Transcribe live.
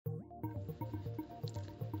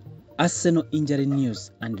Arsenal injury news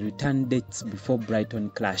and return dates before Brighton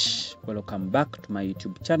clash. Welcome back to my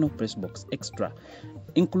YouTube channel Pressbox Extra,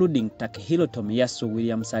 including Takehiro Tomiyasu,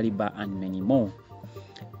 William Saliba and many more.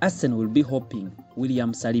 Arsenal will be hoping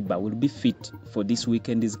William Saliba will be fit for this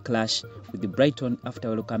weekend's clash with the Brighton after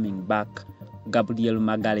welcoming back Gabriel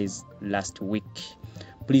Magalhaes last week.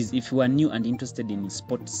 Please, if you are new and interested in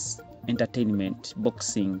sports, entertainment,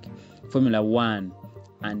 boxing, Formula 1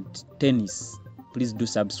 and tennis, please do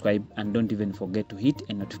subscribe and don't even forget to hit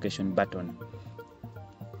a notification button.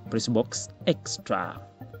 Pressbox Extra.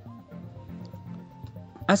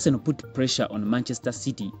 Arsenal put pressure on Manchester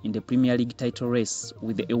City in the Premier League title race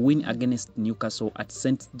with a win against Newcastle at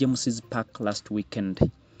St James's Park last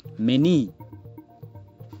weekend. Many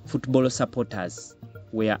football supporters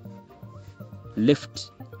were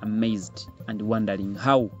left amazed and wondering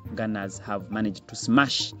how Gunners have managed to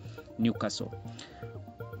smash Newcastle.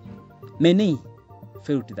 Many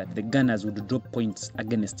felt that the Gunners would drop points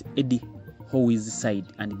against Eddie Howe's side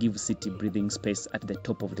and give City breathing space at the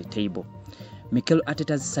top of the table. Mikel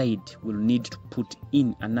Arteta's side will need to put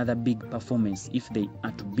in another big performance if they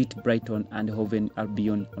are to beat Brighton and Hove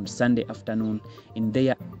Albion on Sunday afternoon in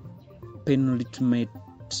their penultimate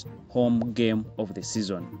home game of the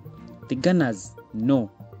season. The Gunners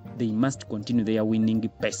know they must continue their winning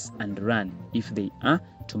pace and run if they are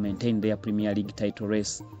to maintain their Premier League title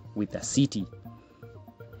race with the City.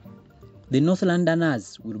 The North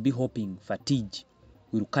Londoners will be hoping fatigue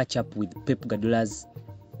will catch up with Pep Guardiola's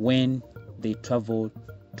when they travel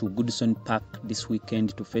to Goodison Park this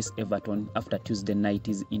weekend to face Everton after Tuesday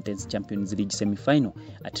night's intense Champions League semi-final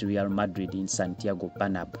at Real Madrid in Santiago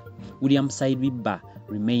Bernabeu. William Saliba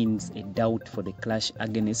remains a doubt for the clash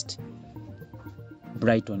against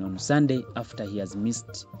Brighton on Sunday after he has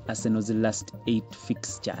missed Arsenal's last 8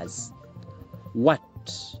 fixtures. What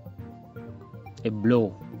a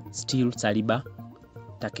blow. Still Saliba,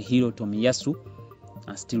 Takehiro Tomiyasu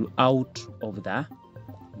are still out of the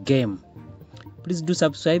game. Please do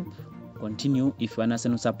subscribe. Continue. If you're an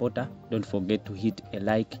Arsenal supporter, don't forget to hit a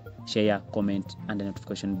like, share, comment and the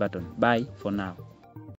notification button. Bye for now.